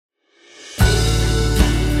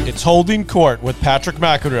It's Holding Court with Patrick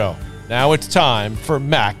McEnroe. Now it's time for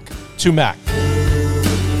Mac to Mac.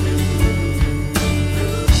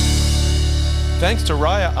 Thanks to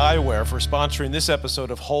Raya Eyewear for sponsoring this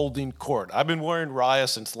episode of Holding Court. I've been wearing Raya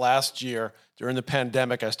since last year. During the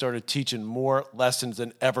pandemic, I started teaching more lessons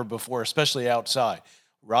than ever before, especially outside.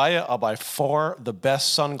 Raya are by far the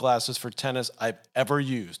best sunglasses for tennis I've ever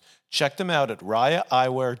used. Check them out at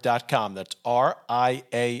rayaeyewear.com. That's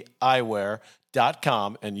R-I-A eyewear.com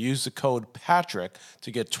and use the code Patrick to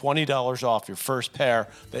get $20 off your first pair.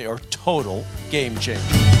 They are total game changers.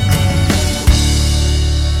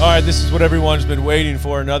 All right, this is what everyone's been waiting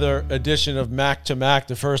for, another edition of Mac to Mac.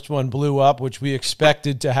 The first one blew up, which we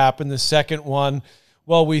expected to happen. The second one,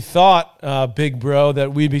 well, we thought, Big Bro,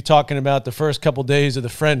 that we'd be talking about the first couple days of the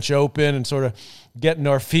French Open and sort of getting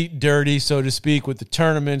our feet dirty, so to speak, with the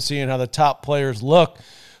tournament, seeing how the top players look.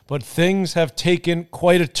 But things have taken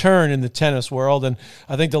quite a turn in the tennis world. And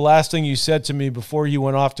I think the last thing you said to me before you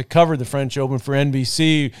went off to cover the French Open for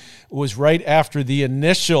NBC was right after the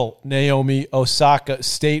initial Naomi Osaka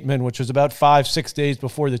statement, which was about 5-6 days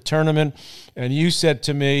before the tournament. And you said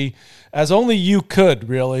to me, as only you could,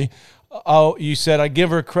 really, you said, I give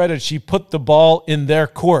her credit. She put the ball in their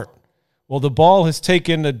court. Well, the ball has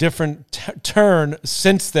taken a different turn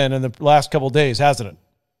since then in the last couple of days, hasn't it?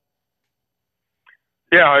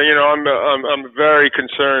 Yeah, I'm very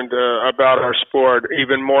concerned about our sport,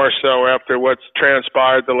 even more so after what's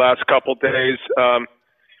transpired the last couple days.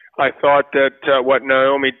 I thought that what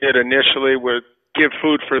Naomi did initially would give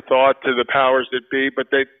food for thought to the powers that be, but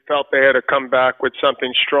they felt they had to come back with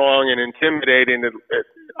something strong and intimidating,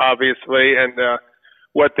 obviously, and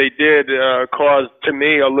what they did caused, to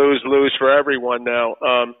me, a lose-lose for everyone now.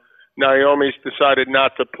 Naomi's decided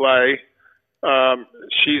not to play.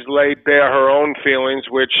 She's laid bare her own feelings,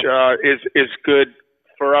 which is good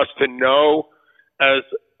for us to know as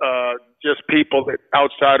just people, that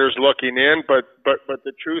outsiders looking in. But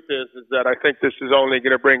the truth is that I think this is only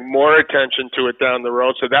going to bring more attention to it down the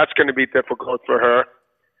road. So that's going to be difficult for her.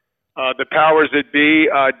 The powers that be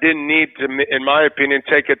didn't need to, in my opinion,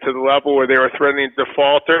 take it to the level where they were threatening to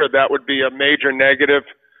defaulter. That would be a major negative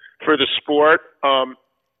for the sport.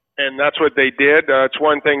 And that's what they did. It's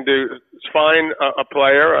one thing to fine a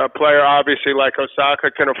player. A player obviously like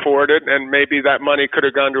Osaka can afford it, and maybe that money could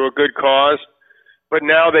have gone to a good cause. But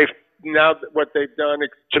now what they've done,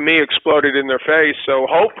 to me, exploded in their face. So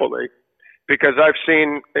hopefully, because I've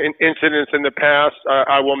seen incidents in the past,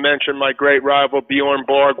 I will mention my great rival Bjorn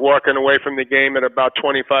Borg walking away from the game at about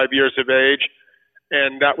 25 years of age,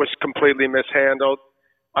 and that was completely mishandled.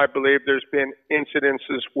 I believe there's been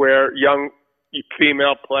incidences where young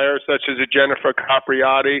female players such as a Jennifer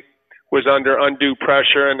Capriati was under undue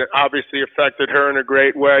pressure, and it obviously affected her in a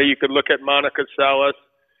great way. You could look at Monica Seles,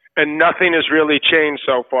 and nothing has really changed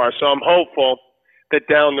so far. So I'm hopeful that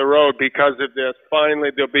down the road, because of this, finally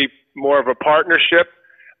there'll be more of a partnership.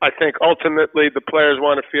 I think ultimately the players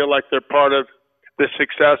want to feel like they're part of the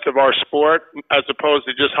success of our sport as opposed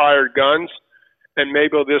to just hired guns, and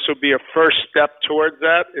maybe this will be a first step towards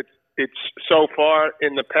that. It's so far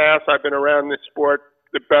in the past, I've been around this sport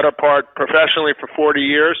the better part professionally for 40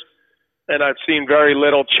 years, and I've seen very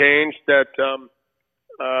little change that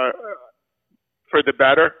for the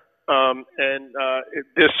better.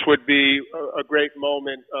 This would be a great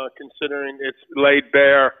moment considering it's laid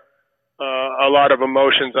bare a lot of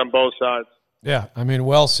emotions on both sides. Yeah, I mean,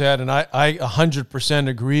 well said, and I 100%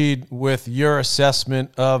 agreed with your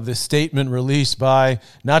assessment of the statement released by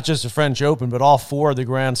not just the French Open, but all four of the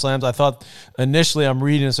Grand Slams. I thought initially I'm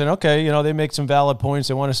reading and saying, okay, they make some valid points.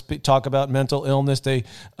 They want to talk about mental illness. They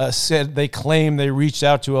said they claim they reached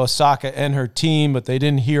out to Osaka and her team, but they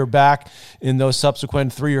didn't hear back in those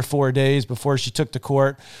subsequent 3 or 4 days before she took to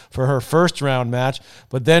court for her first round match.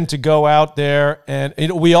 But then to go out there and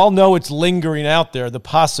we all know it's lingering out there, the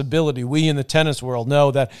possibility. We in the tennis world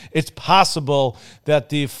know that it's possible that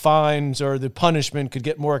the fines or the punishment could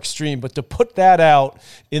get more extreme. But to put that out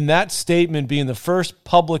in that statement being the first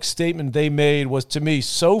public statement they made was, to me,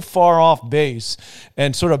 so far off base.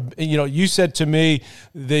 And sort of, you said to me,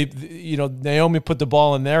 Naomi put the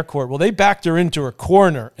ball in their court. Well, they backed her into her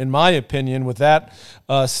corner, in my opinion, with that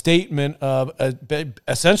statement of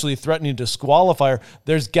essentially threatening to disqualify her.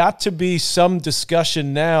 There's got to be some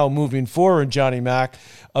discussion now moving forward, Johnny Mac,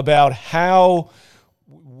 about how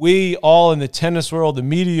we all in the tennis world, the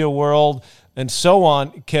media world, and so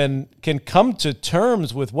on can come to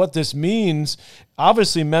terms with what this means.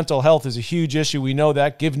 Obviously, mental health is a huge issue. We know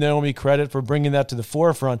that. Give Naomi credit for bringing that to the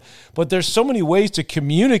forefront. But there's so many ways to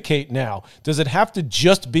communicate now. Does it have to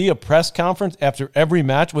just be a press conference after every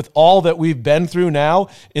match with all that we've been through now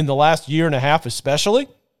in the last year and a half especially?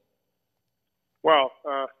 Well,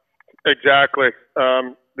 exactly.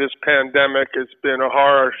 This pandemic has been a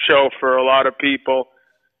horror show for a lot of people,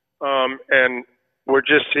 and we're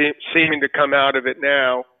just seeming to come out of it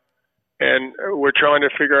now. And we're trying to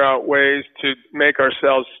figure out ways to make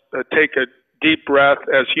ourselves take a deep breath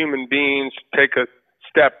as human beings, take a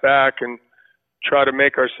step back and try to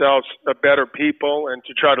make ourselves a better people, and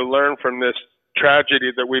to try to learn from this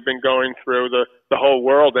tragedy that we've been going through, the whole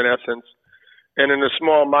world in essence. And in a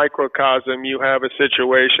small microcosm, you have a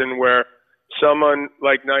situation where someone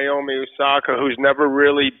like Naomi Osaka, who's never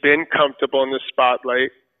really been comfortable in the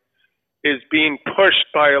spotlight, is being pushed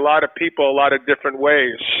by a lot of people a lot of different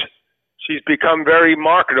ways. She's become very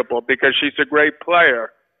marketable because she's a great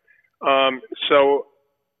player. So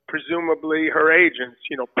presumably her agents,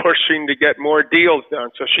 pushing to get more deals done.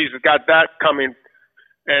 So she's got that coming.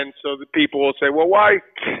 And so the people will say, well,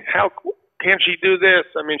 how can't she do this?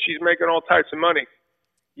 I mean, she's making all types of money.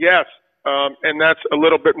 Yes. And that's a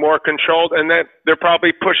little bit more controlled, and that they're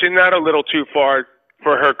probably pushing that a little too far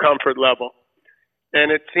for her comfort level.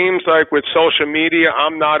 And it seems like with social media,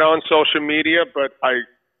 I'm not on social media, but I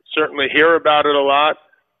certainly hear about it a lot.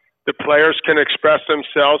 The players can express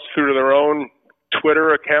themselves through their own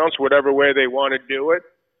Twitter accounts, whatever way they want to do it,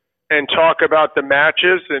 and talk about the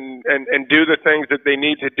matches and do the things that they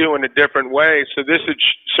need to do in a different way. So this would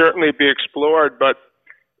certainly be explored, but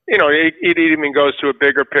it even goes to a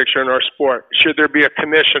bigger picture in our sport. Should there be a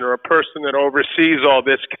commissioner, a person that oversees all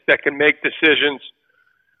this, that can make decisions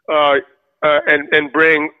and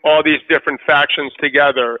bring all these different factions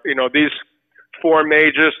together? These four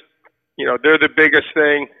majors, they're the biggest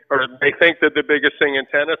thing, or they think they're the biggest thing in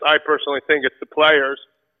tennis. I personally think it's the players,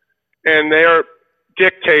 and they're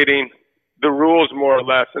dictating the rules more or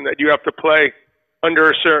less, and that you have to play under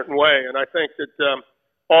a certain way. And I think that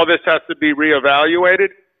all this has to be reevaluated.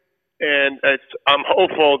 And I'm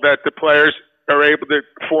hopeful that the players are able to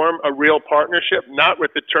form a real partnership, not with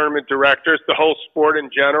the tournament directors, the whole sport in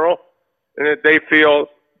general, and that they feel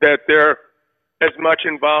that they're as much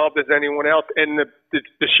involved as anyone else in the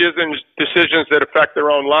decisions that affect their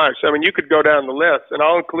own lives. I mean, you could go down the list, and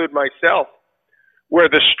I'll include myself, where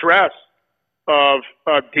the stress of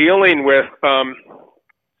dealing with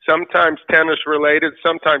sometimes tennis-related,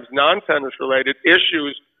 sometimes non-tennis related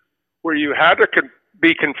issues, where you had to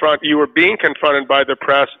you were being confronted by the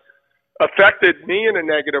press, affected me in a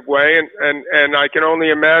negative way, and I can only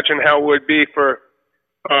imagine how it would be for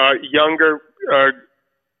younger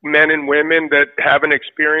men and women that haven't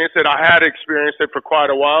experienced it. I had experienced it for quite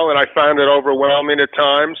a while, and I found it overwhelming at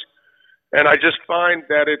times. And I just find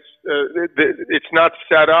that it's not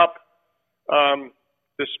set up,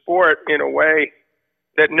 the sport, in a way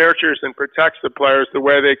that nurtures and protects the players the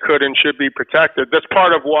way they could and should be protected. That's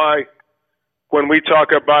part of why, when we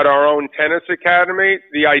talk about our own tennis academy,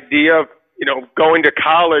 the idea of, going to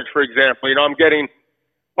college, for example, I'm getting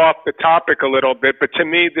off the topic a little bit, but to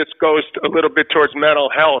me, this goes a little bit towards mental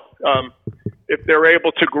health. If they're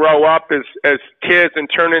able to grow up as kids and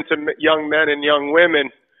turn into young men and young women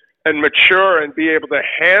and mature and be able to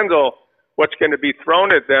handle what's going to be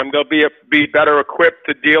thrown at them, they'll be better equipped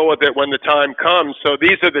to deal with it when the time comes. So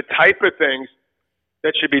these are the type of things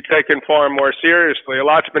that should be taken far more seriously. A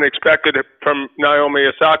lot's been expected from Naomi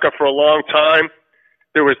Osaka for a long time.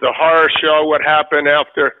 There was the horror show, what happened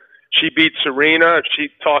after she beat Serena. She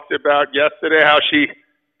talked about yesterday how she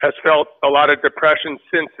has felt a lot of depression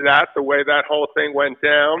since that, the way that whole thing went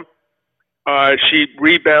down. She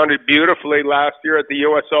rebounded beautifully last year at the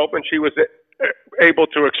U.S. Open. She was able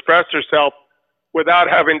to express herself without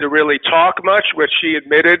having to really talk much, which she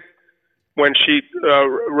admitted when she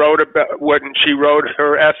wrote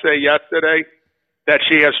her essay yesterday, that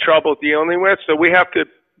she has trouble dealing with. So we have to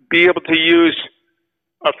be able to use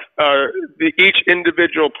each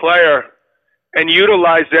individual player and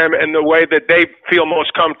utilize them in the way that they feel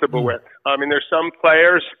most comfortable with. I mean, there's some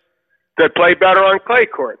players that play better on clay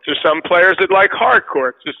courts. There's some players that like hard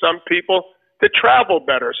courts. There's some people that travel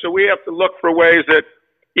better. So we have to look for ways that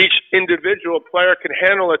each individual player can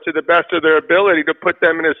handle it to the best of their ability to put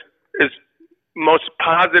them in as most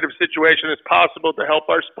positive situation as possible to help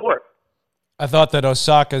our sport. I thought that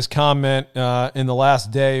Osaka's comment in the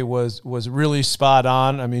last day was really spot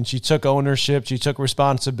on. I mean, she took ownership. She took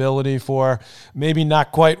responsibility for maybe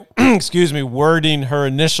not quite, wording her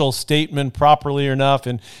initial statement properly enough.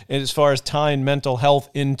 And as far as tying mental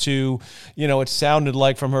health into, it sounded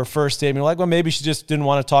like from her first statement, like, well, maybe she just didn't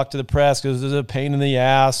want to talk to the press because there's a pain in the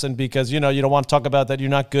ass and because, you don't want to talk about that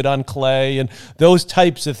you're not good on clay and those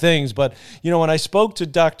types of things. But, when I spoke to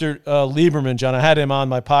Dr. Lieberman, John, I had him on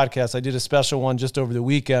my podcast. I did a special special one just over the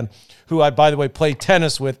weekend, who I, by the way, play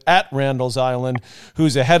tennis with at Randall's Island,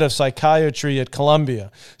 who's a head of psychiatry at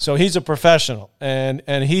Columbia. So he's a professional. And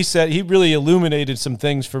he said, he really illuminated some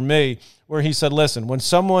things for me where he said, listen, when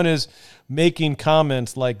someone is making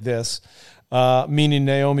comments like this, meaning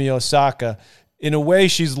Naomi Osaka, in a way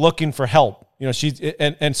she's looking for help. You know, she's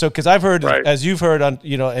and so because I've heard, right, as you've heard on,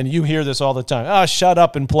 you know, and you hear this all the time. Shut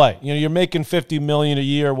up and play. You know, you're making $50 million a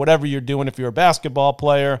year, whatever you're doing. If you're a basketball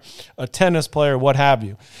player, a tennis player, what have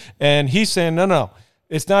you. And he's saying, no.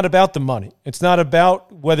 It's not about the money. It's not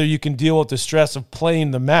about whether you can deal with the stress of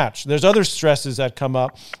playing the match. There's other stresses that come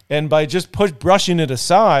up, and by just brushing it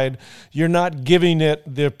aside, you're not giving it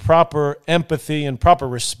the proper empathy and proper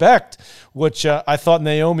respect, which I thought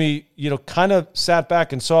Naomi, you know, kind of sat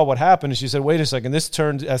back and saw what happened, and she said, wait a second, this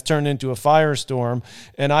has turned into a firestorm,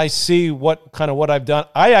 and I see what I've done.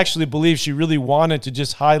 I actually believe she really wanted to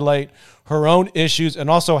just highlight her own issues and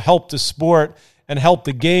also help the sport and help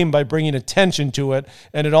the game by bringing attention to it,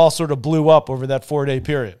 and it all sort of blew up over that 4-day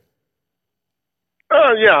period.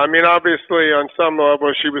 Yeah, I mean, obviously on some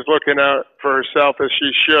level she was looking out for herself as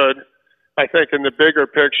she should. I think in the bigger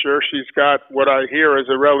picture she's got what I hear is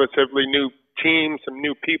a relatively new team, some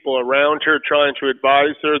new people around her trying to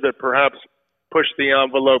advise her that perhaps pushed the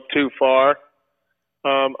envelope too far.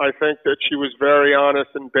 I think that she was very honest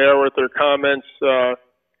and bare with her comments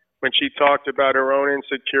when she talked about her own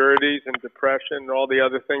insecurities and depression and all the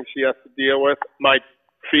other things she has to deal with. My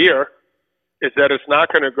fear is that it's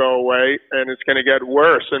not going to go away and it's going to get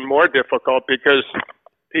worse and more difficult because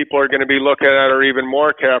people are going to be looking at her even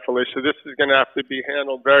more carefully. So this is going to have to be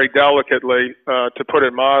handled very delicately, to put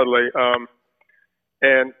it mildly.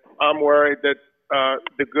 And I'm worried that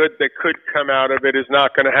the good that could come out of it is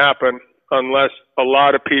not going to happen unless a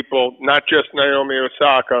lot of people, not just Naomi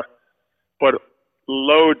Osaka, but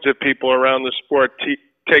loads of people around the sport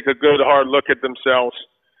take a good hard look at themselves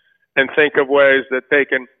and think of ways that they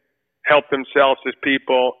can help themselves as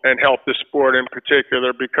people and help the sport in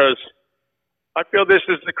particular, because I feel this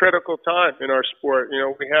is the critical time in our sport. You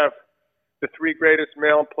know, we have the 3 greatest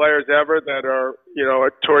male players ever that are, you know,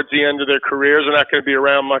 towards the end of their careers. They're not going to be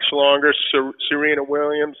around much longer. Serena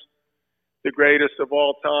Williams, the greatest of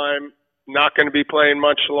all time, not going to be playing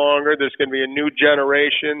much longer. There's going to be a new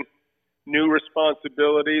generation, new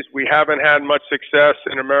responsibilities. We haven't had much success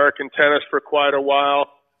in American tennis for quite a while.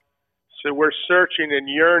 So we're searching and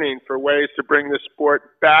yearning for ways to bring the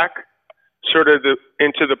sport back sort of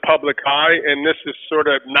into the public eye. And this is sort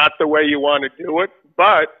of not the way you want to do it.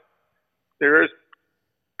 But there is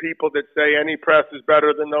people that say any press is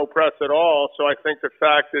better than no press at all. So I think the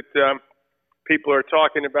fact that people are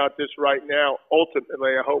talking about this right now,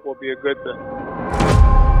 ultimately, I hope will be a good thing.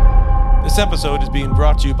 This episode is being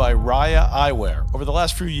brought to you by Raya Eyewear. Over the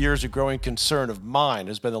last few years, a growing concern of mine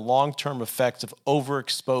has been the long-term effects of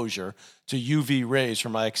overexposure to UV rays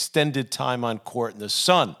from my extended time on court in the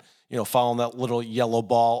sun, you know, following that little yellow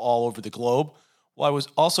ball all over the globe. Well, I was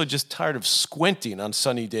also just tired of squinting on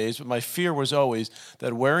sunny days, but my fear was always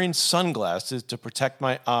that wearing sunglasses to protect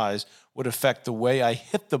my eyes would affect the way I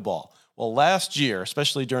hit the ball. Well, last year,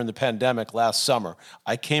 especially during the pandemic last summer,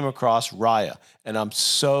 I came across Raya, and I'm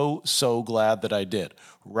so glad that I did.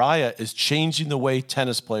 Raya is changing the way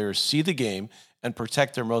tennis players see the game and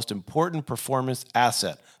protect their most important performance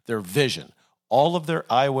asset, their vision. All of their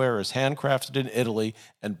eyewear is handcrafted in Italy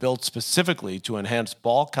and built specifically to enhance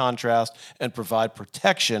ball contrast and provide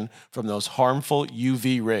protection from those harmful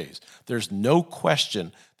UV rays. There's no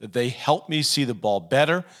question that they help me see the ball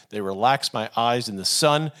better, they relax my eyes in the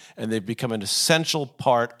sun, and they've become an essential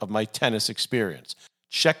part of my tennis experience.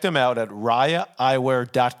 Check them out at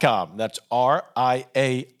RayaEyewear.com. That's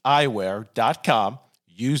RIA Eyewear.com.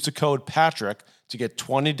 Use the code Patrick to get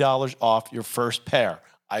 $20 off your first pair.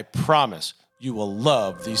 I promise you will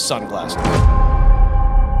love these sunglasses.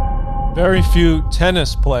 Very few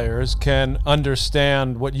tennis players can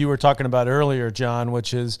understand what you were talking about earlier, John,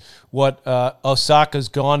 which is what Osaka's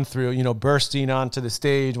gone through, you know, bursting onto the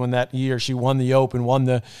stage when that year she won the Open, won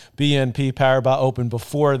the BNP Paribas Open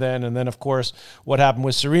before then, and then, of course, what happened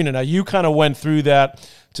with Serena. Now, you kind of went through that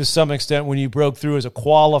to some extent when you broke through as a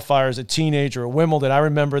qualifier, as a teenager at Wimbledon. I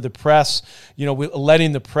remember the press, you know,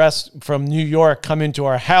 letting the press from New York come into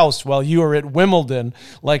our house while you were at Wimbledon,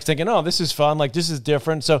 like thinking, oh, this is fun, like this is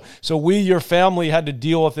different. So we, your family, had to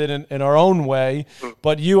deal with it in our own way,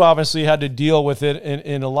 but you obviously had to deal with it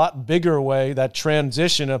in a lot bigger way, that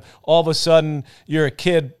transition of all of a sudden you're a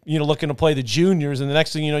kid, you know, looking to play the juniors, and the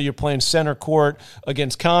next thing you know, you're playing center court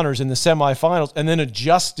against Connors in the semifinals, and then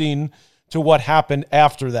adjusting to what happened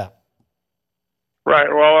after that. Right.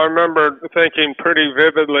 Well, I remember thinking pretty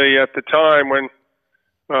vividly at the time when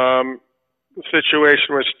the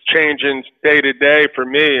situation was changing day to day for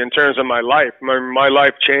me in terms of my life. My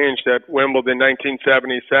life changed at Wimbledon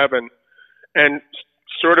 1977, and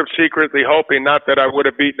sort of secretly hoping, not that I would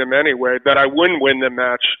have beaten him anyway, that I wouldn't win the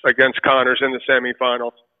match against Connors in the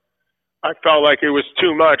semifinals. I felt like it was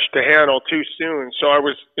too much to handle too soon. So I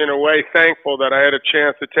was, in a way, thankful that I had a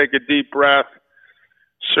chance to take a deep breath,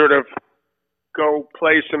 sort of go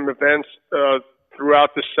play some events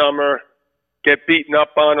throughout the summer, get beaten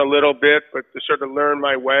up on a little bit, but to sort of learn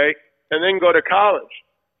my way, and then go to college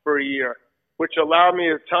for a year, which allowed me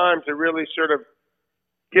the time to really sort of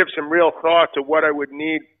give some real thought to what I would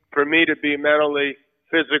need for me to be mentally,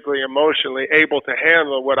 physically, emotionally able to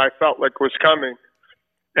handle what I felt like was coming.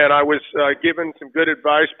 And I was given some good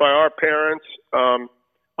advice by our parents,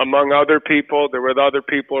 among other people. There were other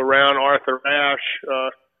people around, Arthur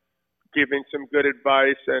Ashe, giving some good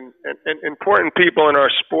advice, and important people in our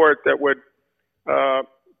sport that would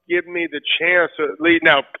give me the chance to lead.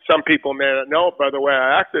 Now, some people may not know, by the way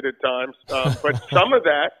I acted at times, but some of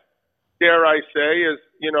that, dare I say, is,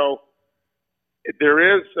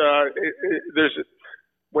 there's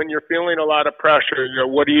when you're feeling a lot of pressure,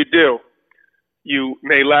 what do? You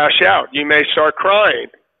may lash out. You may start crying.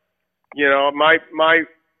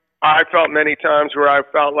 I felt many times where I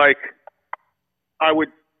felt like I would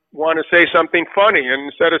want to say something funny, and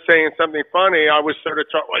instead of saying something funny, I was sort of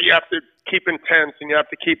taught, well, you have to keep intense and you have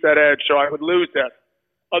to keep that edge. So I would lose that.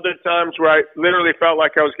 Other times where I literally felt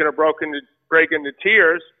like I was going to break into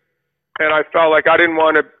tears, and I felt like I didn't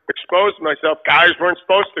want to expose myself. Guys weren't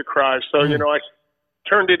supposed to cry, so I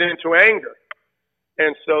turned it into anger.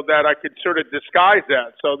 And so that I could sort of disguise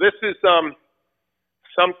that. So this is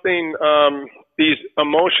something, these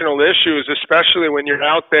emotional issues, especially when you're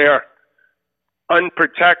out there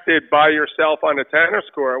unprotected by yourself on a tennis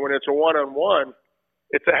court, when it's a one-on-one,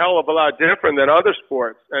 it's a hell of a lot different than other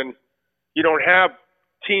sports. And you don't have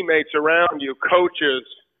teammates around you, coaches,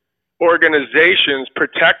 organizations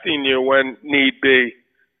protecting you when need be.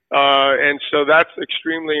 And so that's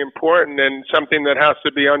extremely important and something that has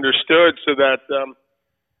to be understood so that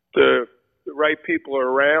the right people are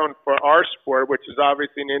around for our sport, which is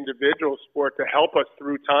obviously an individual sport, to help us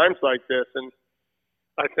through times like this. And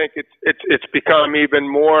I think it's become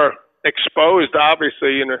even more exposed,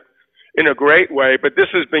 obviously, in a great way. But this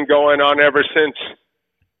has been going on ever since,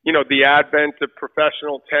 the advent of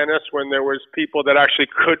professional tennis, when there was people that actually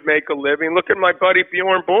could make a living. Look at my buddy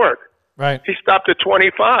Bjorn Borg. Right. He stopped at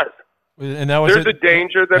 25. And that was There's a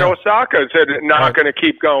danger that Osaka is not going to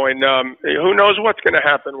keep going. Who knows what's going to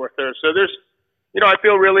happen with her? So there's, I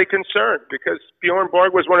feel really concerned because Bjorn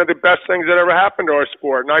Borg was one of the best things that ever happened to our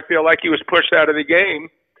sport, and I feel like he was pushed out of the game.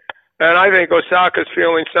 And I think Osaka's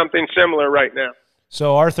feeling something similar right now.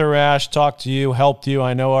 So Arthur Ashe talked to you, helped you.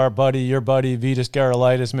 I know your buddy, Vitas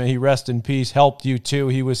Gerulaitis, may he rest in peace, helped you too.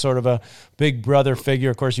 He was sort of a big brother figure.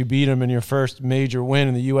 Of course, you beat him in your first major win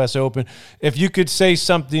in the U.S. Open. If you could say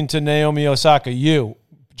something to Naomi Osaka,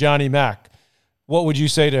 Johnny Mac, what would you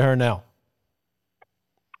say to her now?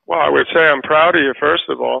 Well, I would say I'm proud of you, first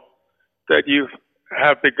of all, that you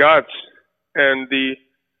have the guts and the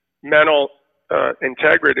mental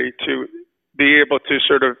integrity to be able to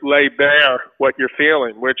sort of lay bare what you're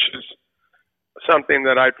feeling, which is something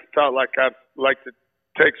that I felt like I'd like to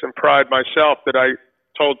take some pride myself, that I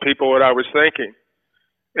told people what I was thinking.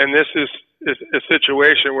 And this is a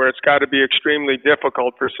situation where it's got to be extremely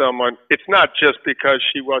difficult for someone. It's not just because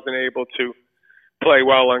she wasn't able to play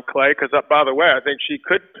well on clay, because, by the way, I think she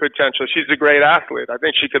could potentially. She's a great athlete. I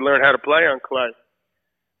think she could learn how to play on clay.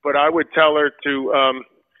 But I would tell her to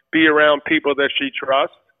be around people that she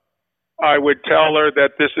trusts. I would tell her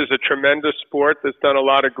that this is a tremendous sport that's done a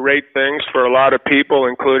lot of great things for a lot of people,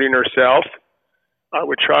 including herself. I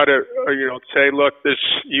would try to, say, look,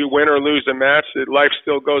 you win or lose a match, life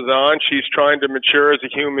still goes on. She's trying to mature as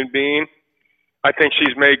a human being. I think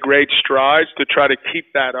she's made great strides to try to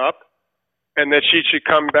keep that up, and that she should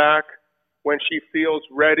come back when she feels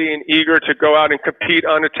ready and eager to go out and compete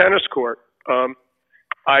on a tennis court.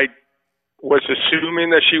 I was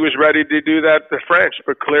assuming that she was ready to do that at the French,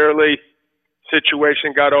 but clearly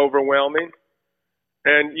situation got overwhelming,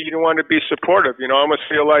 and you want to be supportive. I almost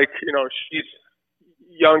feel like, she's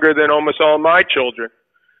younger than almost all my children.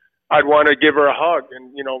 I'd want to give her a hug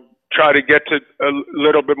and, try to get to a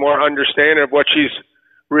little bit more understanding of what she's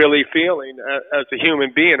really feeling as a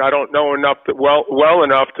human being. I don't know enough well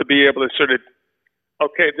enough to be able to sort of,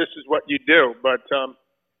 okay, this is what you do. But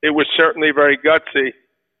it was certainly very gutsy.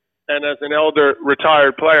 And as an elder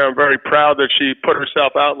retired player, I'm very proud that she put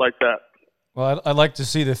herself out like that. Well, I'd like to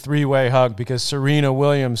see the three-way hug because Serena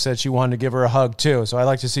Williams said she wanted to give her a hug too. So I'd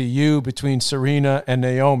like to see you between Serena and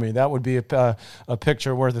Naomi. That would be a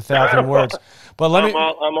picture worth 1,000 words. But I'm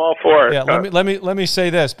all for it. Yeah, let me say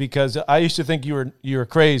this because I used to think you were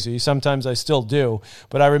crazy. Sometimes I still do.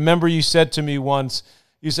 But I remember you said to me once,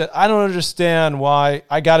 you said, I don't understand why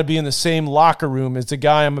I got to be in the same locker room as the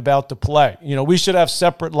guy I'm about to play. We should have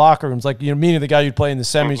separate locker rooms, like, meaning the guy you'd play in the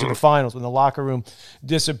semis or the finals when the locker room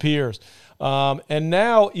disappears. And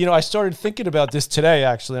now, I started thinking about this today,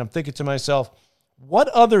 actually. I'm thinking to myself, what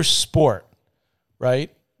other sport,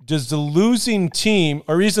 right, does the losing team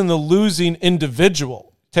or even the losing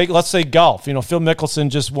individual let's say golf. Phil Mickelson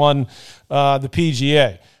just won the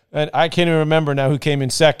PGA. And I can't even remember now who came in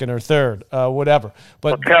second or third, whatever.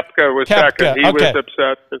 But Koepka was second. He was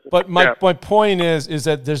upset. But my point is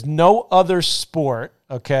that there's no other sport,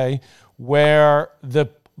 where the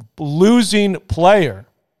losing player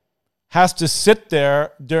has to sit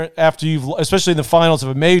there after especially in the finals of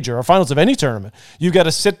a major or finals of any tournament, you've got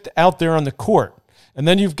to sit out there on the court. And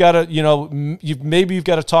then you've got to, you've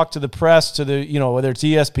got to talk to the press, to the, whether it's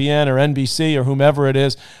ESPN or NBC or whomever it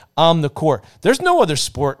is on the court. There's no other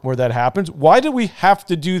sport where that happens. Why do we have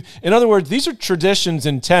to do, in other words, these are traditions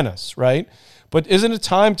in tennis, right? But isn't it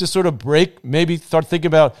time to sort of break, maybe start thinking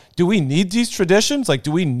about, do we need these traditions? Like, do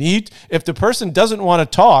we need, if the person doesn't want to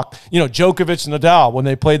talk, Djokovic and Nadal, when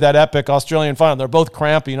they played that epic Australian final, they're both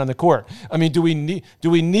cramping on the court. I mean, do we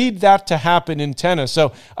need that to happen in tennis?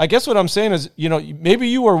 So I guess what I'm saying is, maybe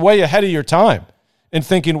you were way ahead of your time in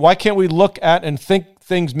thinking, why can't we look at and think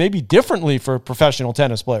things maybe differently for professional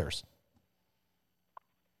tennis players?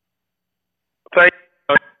 Thank you.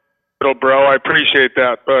 Bro, I appreciate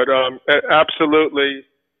that, but absolutely,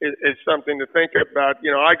 it's something to think about.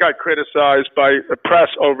 I got criticized by the press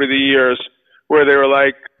over the years, where they were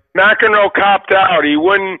like, McEnroe copped out. He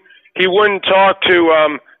wouldn't talk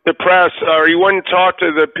to the press, or he wouldn't talk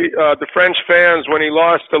to the French fans when he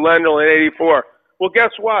lost to Lendl in '84. Well,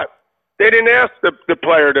 guess what? They didn't ask the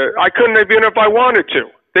player to. I couldn't have even if I wanted to.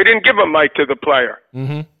 They didn't give a mic to the player.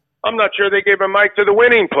 Mm-hmm. I'm not sure they gave a mic to the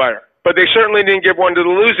winning player. But they certainly didn't give one to the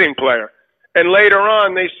losing player. And later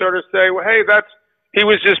on, they sort of say, well, hey, he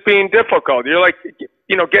was just being difficult. You're like,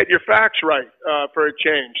 get your facts right for a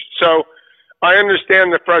change. So I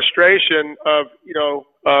understand the frustration of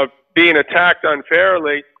being attacked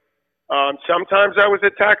unfairly. Sometimes I was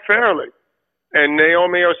attacked fairly. And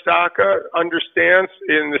Naomi Osaka understands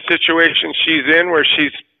in the situation she's in, where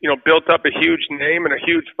she's, built up a huge name and a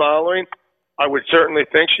huge following. I would certainly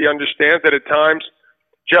think she understands that at times,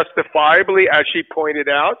 justifiably, as she pointed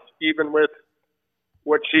out, even with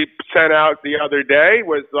what she sent out the other day,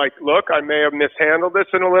 was like, look, I may have mishandled this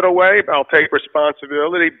in a little way, but I'll take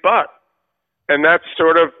responsibility. And that's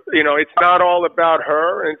sort of, it's not all about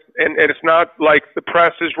her, and it's not like the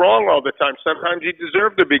press is wrong all the time. Sometimes you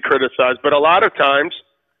deserve to be criticized, but a lot of times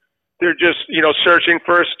they're just, searching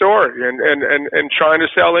for a story and trying to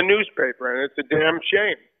sell a newspaper, and it's a damn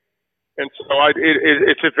shame. And so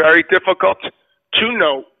it's a very difficult to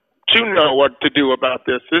know what to do about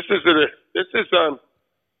this. That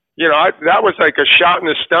was like a shot in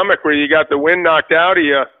the stomach where you got the wind knocked out of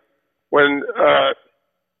you when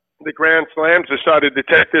the Grand Slams decided to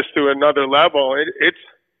take this to another level.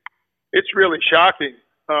 It's really shocking.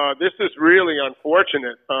 This is really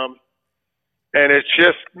unfortunate, and it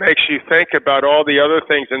just makes you think about all the other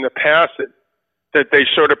things in the past that they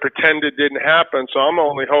sort of pretended didn't happen. So I'm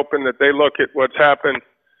only hoping that they look at what's happened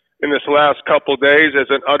in this last couple of days as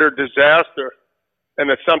an utter disaster,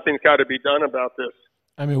 and that something's got to be done about this.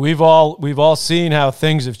 I mean, we've all seen how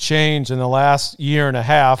things have changed in the last year and a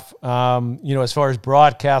half, as far as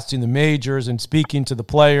broadcasting the majors and speaking to the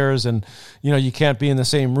players, and, you can't be in the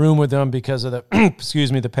same room with them because of the,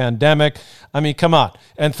 the pandemic. I mean, come on.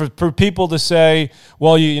 And for people to say,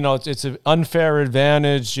 well, it's an unfair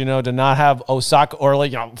advantage, to not have Osaka or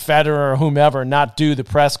Federer or whomever not do the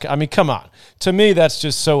press. I mean, come on. To me, that's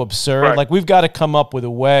just so absurd. Right. Like, we've got to come up with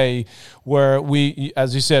a way where we,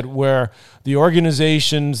 as you said, where the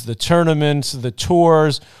organizations, the tournaments, the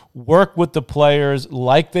tours work with the players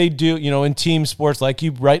like they do, in team sports, like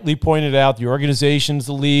you rightly pointed out, the organizations,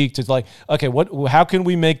 the league, to like, okay, how can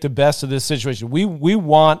we make the best of this situation? Naomi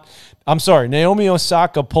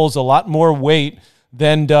Osaka pulls a lot more weight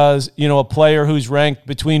than does, a player who's ranked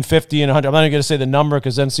between 50 and 100. I'm not even going to say the number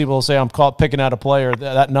because then people will say I'm picking out a player,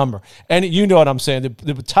 that number. And you know what I'm saying.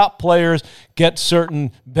 The top players get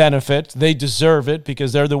certain benefits. They deserve it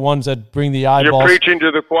because they're the ones that bring the eyeballs. You're preaching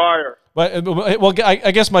to the choir. But well,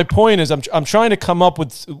 I guess my point is I'm trying to come up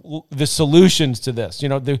with the solutions to this. You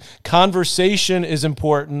know, the conversation is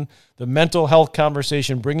important, the mental health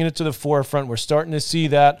conversation, bringing it to the forefront. We're starting to see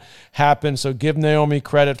that happen. So give Naomi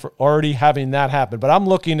credit for already having that happen. But I'm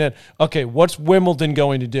looking at, okay, what's Wimbledon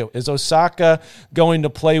going to do? Is Osaka going to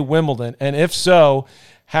play Wimbledon? And if so,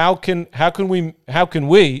 how can we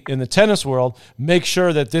in the tennis world make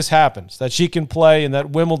sure that this happens, that she can play and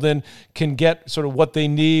that Wimbledon can get sort of what they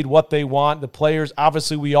need, what they want? The players,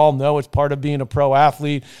 obviously, we all know it's part of being a pro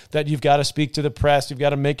athlete that you've got to speak to the press, you've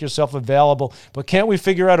got to make yourself available. But can't we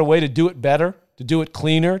figure out a way to do it better, to do it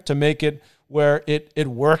cleaner, to make it where it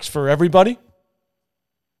works for everybody?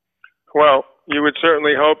 Well, you would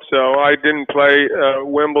certainly hope so. I didn't play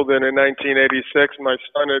Wimbledon in 1986. My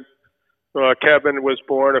son had Kevin was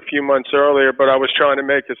born a few months earlier, but I was trying to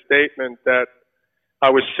make a statement that I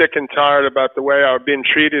was sick and tired about the way I was being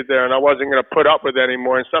treated there, and I wasn't going to put up with it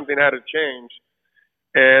anymore, and something had to change.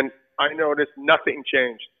 And I noticed nothing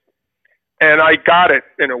changed. And I got it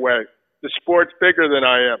in a way. The sport's bigger than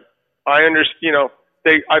I am. I understand,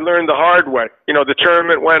 I learned the hard way. The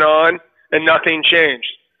tournament went on, and nothing changed.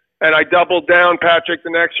 And I doubled down, Patrick, the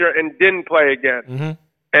next year and didn't play again. Mm-hmm.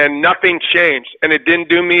 And nothing changed. And it didn't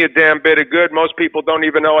do me a damn bit of good. Most people don't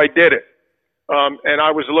even know I did it. And I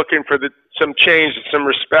was looking for some change, some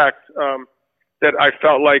respect that I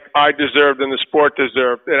felt like I deserved and the sport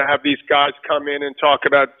deserved. And I have these guys come in and talk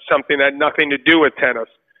about something that had nothing to do with tennis,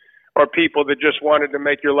 or people that just wanted to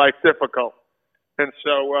make your life difficult. And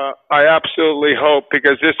so I absolutely hope,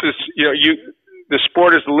 because this is, the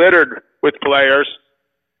sport is littered with players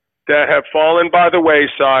that have fallen by the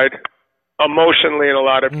wayside, emotionally in a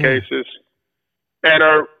lot of cases, and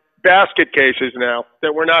are basket cases now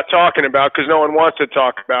that we're not talking about because no one wants to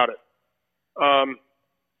talk about it.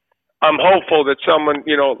 I'm hopeful that someone,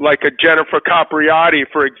 like a Jennifer Capriati,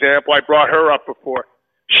 for example, I brought her up before.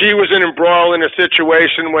 She was embroiled in a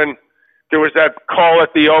situation when there was that call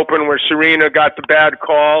at the Open where Serena got the bad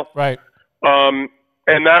call. Right.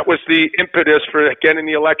 And that was the impetus for getting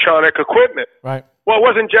the electronic equipment. Right. Well, it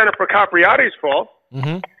wasn't Jennifer Capriati's fault.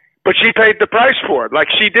 Mm-hmm. But she paid the price for it, like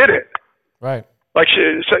she did it. Right. Like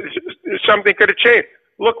something could have changed.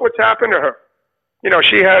 Look what's happened to her.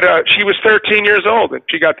 She was 13 years old and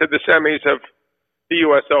she got to the semis of the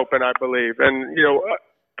U.S. Open, I believe. And,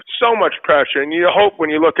 so much pressure. And you hope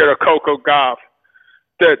when you look at a Coco Gauff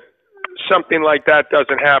that something like that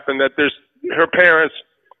doesn't happen, that her parents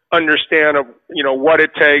understand, what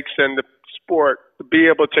it takes and the sport to be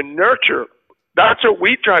able to nurture. That's what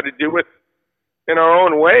we try to do in our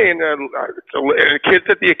own way, and kids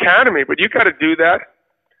at the academy. But you got to do that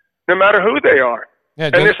no matter who they are. Yeah,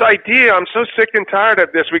 and this idea, I'm so sick and tired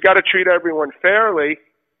of this. We got to treat everyone fairly.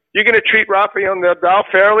 You're going to treat Rafael Nadal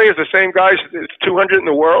fairly as the same guy that's 200 in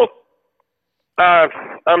the world?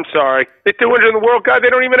 I'm sorry. The 200 in the world guy, they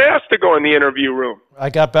don't even ask to go in the interview room.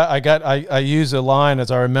 I use a line, as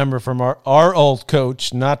I remember, from our old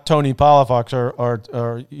coach, not Tony Palafox,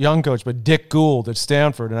 our young coach, but Dick Gould at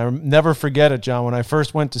Stanford. And I never forget it, John. When I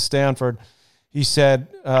first went to Stanford, he said,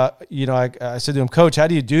 I said to him, Coach, how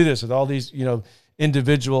do you do this with all these,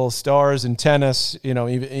 individual stars in tennis,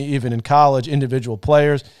 even in college, individual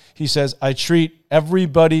players? He says, I treat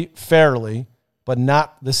everybody fairly, but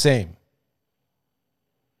not the same.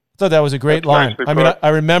 I thought that was a great line. I mean, I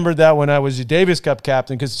remembered that when I was a Davis Cup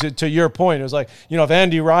captain, because to your point, it was like, if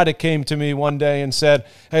Andy Roddick came to me one day and said,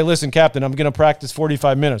 hey, listen, Captain, I'm going to practice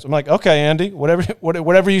 45 minutes. I'm like, okay, Andy,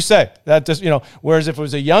 whatever you say. That just, whereas if it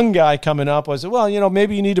was a young guy coming up, I said, well,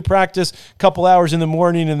 maybe you need to practice a couple hours in the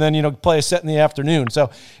morning and then, play a set in the afternoon.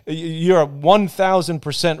 So you're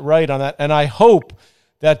 1,000% right on that. And I hope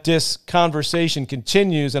that this conversation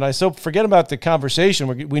continues. And forget about the conversation.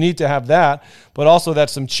 We need to have that, but also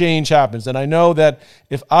that some change happens. And I know that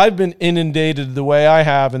if I've been inundated the way I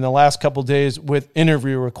have in the last couple of days with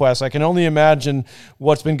interview requests, I can only imagine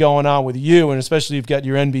what's been going on with you, and especially you've got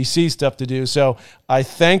your NBC stuff to do. So I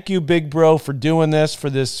thank you, Big Bro, for doing this,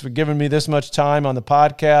 for giving me this much time on the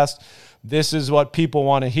podcast. This is what people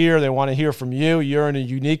want to hear. They want to hear from you. You're in a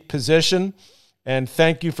unique position. And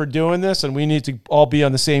thank you for doing this, and we need to all be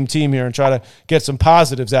on the same team here and try to get some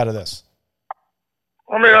positives out of this.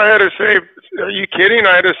 I mean, I had to save – are you kidding?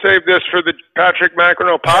 I had to save this for the Patrick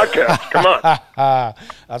McEnroe podcast. Come on.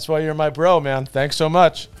 That's why you're my bro, man. Thanks so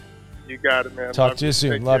much. You got it, man. Talk to you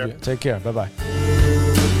soon. Love you. Take care. Bye-bye.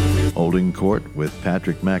 Holding Court with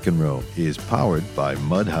Patrick McEnroe is powered by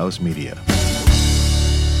Mudhouse Media.